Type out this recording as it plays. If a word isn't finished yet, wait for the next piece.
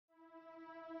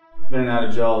Been out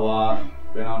of jail a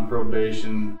lot, been on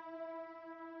probation.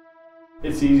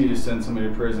 It's easy to send somebody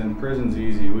to prison. Prison's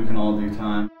easy, we can all do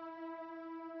time.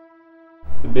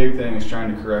 The big thing is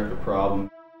trying to correct the problem.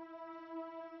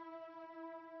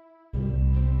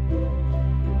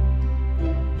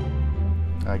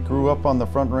 I grew up on the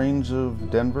Front Range of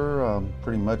Denver,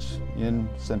 pretty much in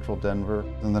central Denver,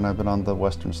 and then I've been on the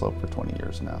western slope for 20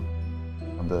 years now.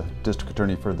 I'm the district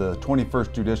attorney for the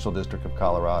 21st Judicial District of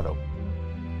Colorado.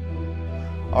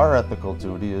 Our ethical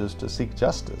duty is to seek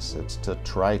justice. It's to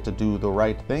try to do the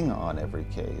right thing on every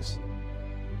case.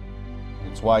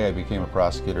 It's why I became a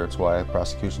prosecutor. It's why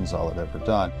prosecution's all I've ever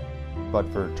done. But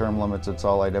for term limits, it's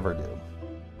all I'd ever do.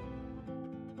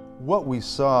 What we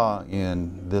saw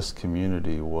in this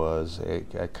community was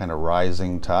a kind of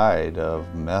rising tide of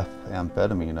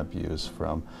methamphetamine abuse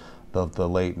from the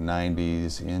late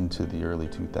 90s into the early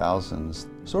 2000s.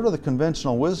 Sort of the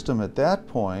conventional wisdom at that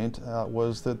point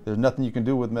was that there's nothing you can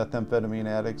do with methamphetamine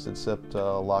addicts except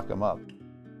lock them up.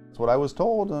 That's what I was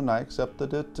told, and I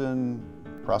accepted it and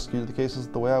prosecuted the cases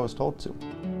the way I was told to.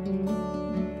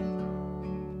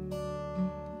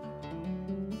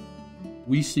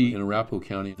 We see in Arapahoe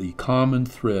County the common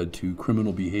thread to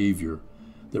criminal behavior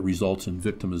that results in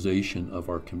victimization of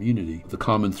our community. The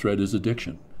common thread is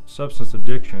addiction. Substance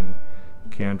addiction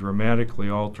can dramatically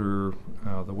alter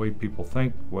the way people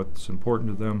think, what's important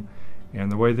to them, and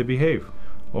the way they behave.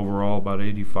 Overall, about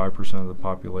 85% of the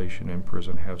population in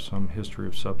prison have some history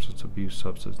of substance abuse,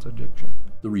 substance addiction.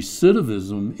 The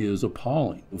recidivism is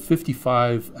appalling.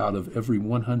 55 out of every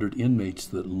 100 inmates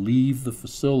that leave the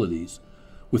facilities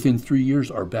within 3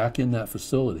 years are back in that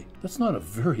facility. That's not a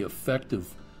very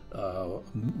effective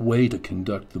way to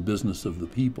conduct the business of the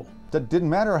people. It didn't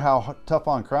matter how tough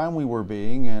on crime we were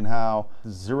being and how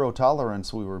zero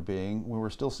tolerance we were being, we were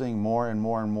still seeing more and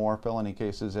more and more felony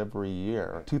cases every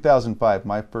year. 2005,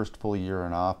 my first full year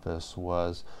in office,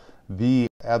 was the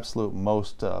absolute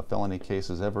most felony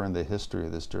cases ever in the history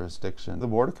of this jurisdiction. The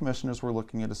Board of Commissioners were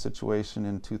looking at a situation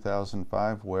in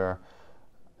 2005 where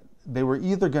they were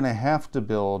either going to have to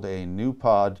build a new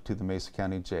pod to the Mesa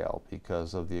County Jail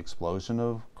because of the explosion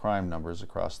of crime numbers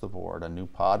across the board. A new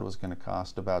pod was going to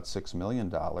cost about $6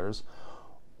 million,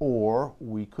 or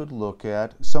we could look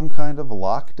at some kind of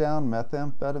lockdown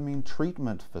methamphetamine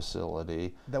treatment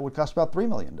facility that would cost about $3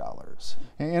 million.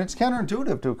 And it's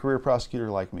counterintuitive to a career prosecutor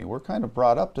like me. We're kind of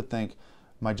brought up to think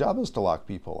my job is to lock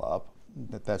people up.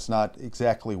 That's not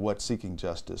exactly what seeking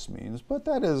justice means, but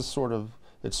that is sort of,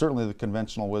 it's certainly the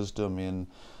conventional wisdom in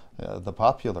the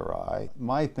popular eye.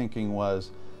 My thinking was,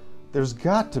 there's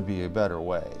got to be a better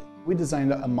way. We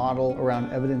designed a model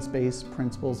around evidence-based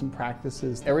principles and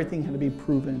practices. Everything had to be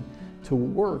proven to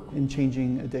work in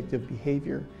changing addictive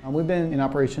behavior. We've been in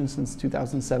operation since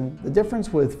 2007. The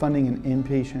difference with funding an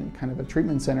inpatient kind of a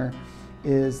treatment center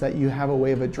is that you have a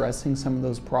way of addressing some of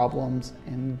those problems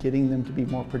and getting them to be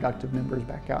more productive members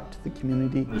back out to the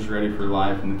community. I'm just ready for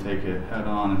life and to take it head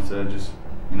on instead of just,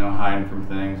 hiding from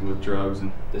things with drugs.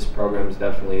 And this program's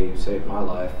definitely saved my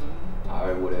life.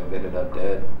 I would have ended up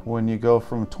dead. When you go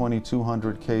from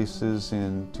 2,200 cases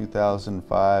in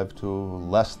 2005 to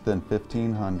less than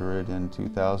 1,500 in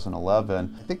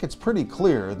 2011, I think it's pretty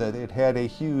clear that it had a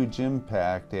huge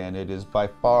impact, and it is by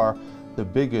far the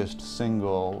biggest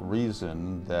single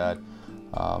reason that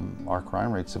our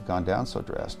crime rates have gone down so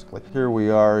drastically. Here we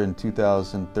are in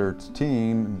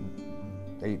 2013,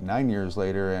 8-9 years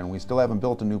later, and we still haven't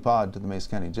built a new pod to the Mesa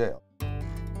County Jail.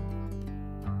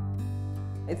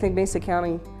 I think Mesa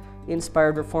County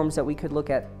inspired reforms that we could look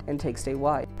at and take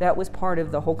statewide. That was part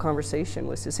of the whole conversation,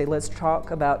 was to say, let's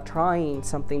talk about trying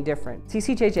something different.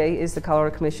 CCJJ is the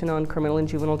Colorado Commission on Criminal and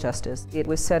Juvenile Justice. It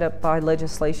was set up by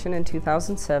legislation in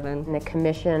 2007. And the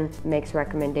commission makes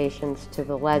recommendations to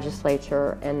the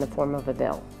legislature in the form of a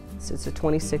bill. It's a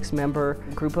 26-member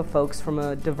group of folks from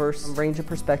a diverse range of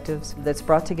perspectives that's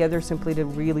brought together simply to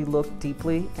really look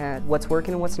deeply at what's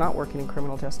working and what's not working in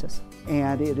criminal justice.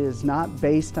 And it is not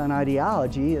based on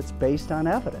ideology, it's based on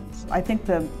evidence. I think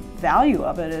the value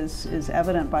of it is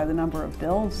evident by the number of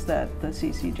bills that the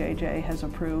CCJJ has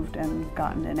approved and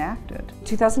gotten enacted. In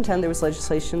 2010, there was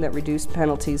legislation that reduced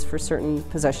penalties for certain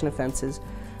possession offenses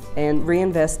and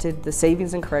reinvested the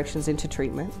savings and corrections into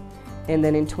treatment. And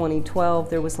then in 2012,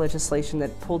 there was legislation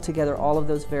that pulled together all of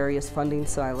those various funding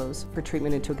silos for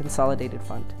treatment into a consolidated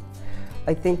fund.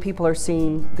 I think people are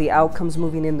seeing the outcomes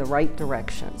moving in the right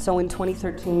direction. So in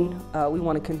 2013, we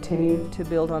want to continue to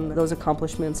build on those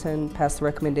accomplishments and pass the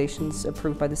recommendations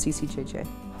approved by the CCJJ.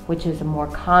 Which is a more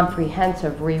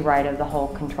comprehensive rewrite of the whole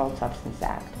Controlled Substance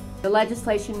Act. The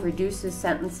legislation reduces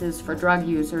sentences for drug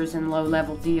users and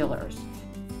low-level dealers.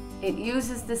 It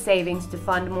uses the savings to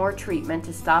fund more treatment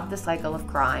to stop the cycle of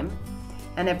crime,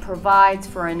 and it provides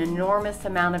for an enormous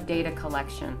amount of data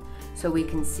collection so we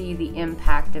can see the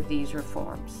impact of these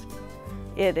reforms.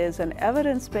 It is an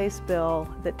evidence-based bill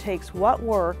that takes what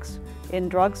works in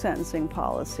drug sentencing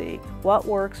policy, what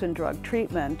works in drug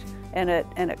treatment, and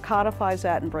it codifies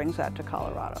that and brings that to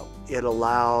Colorado. It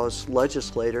allows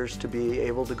legislators to be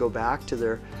able to go back to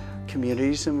their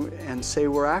communities and say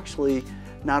we're actually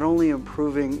not only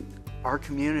improving our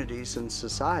communities and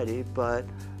society, but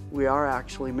we are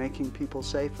actually making people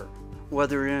safer.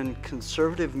 Whether in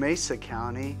conservative Mesa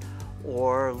County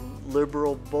or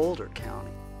liberal Boulder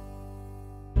County.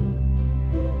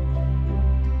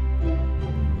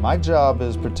 My job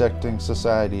is protecting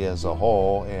society as a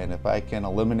whole, and if I can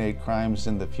eliminate crimes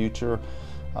in the future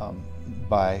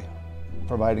by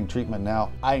providing treatment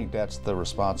now, I think that's the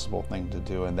responsible thing to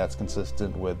do, and that's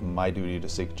consistent with my duty to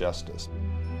seek justice.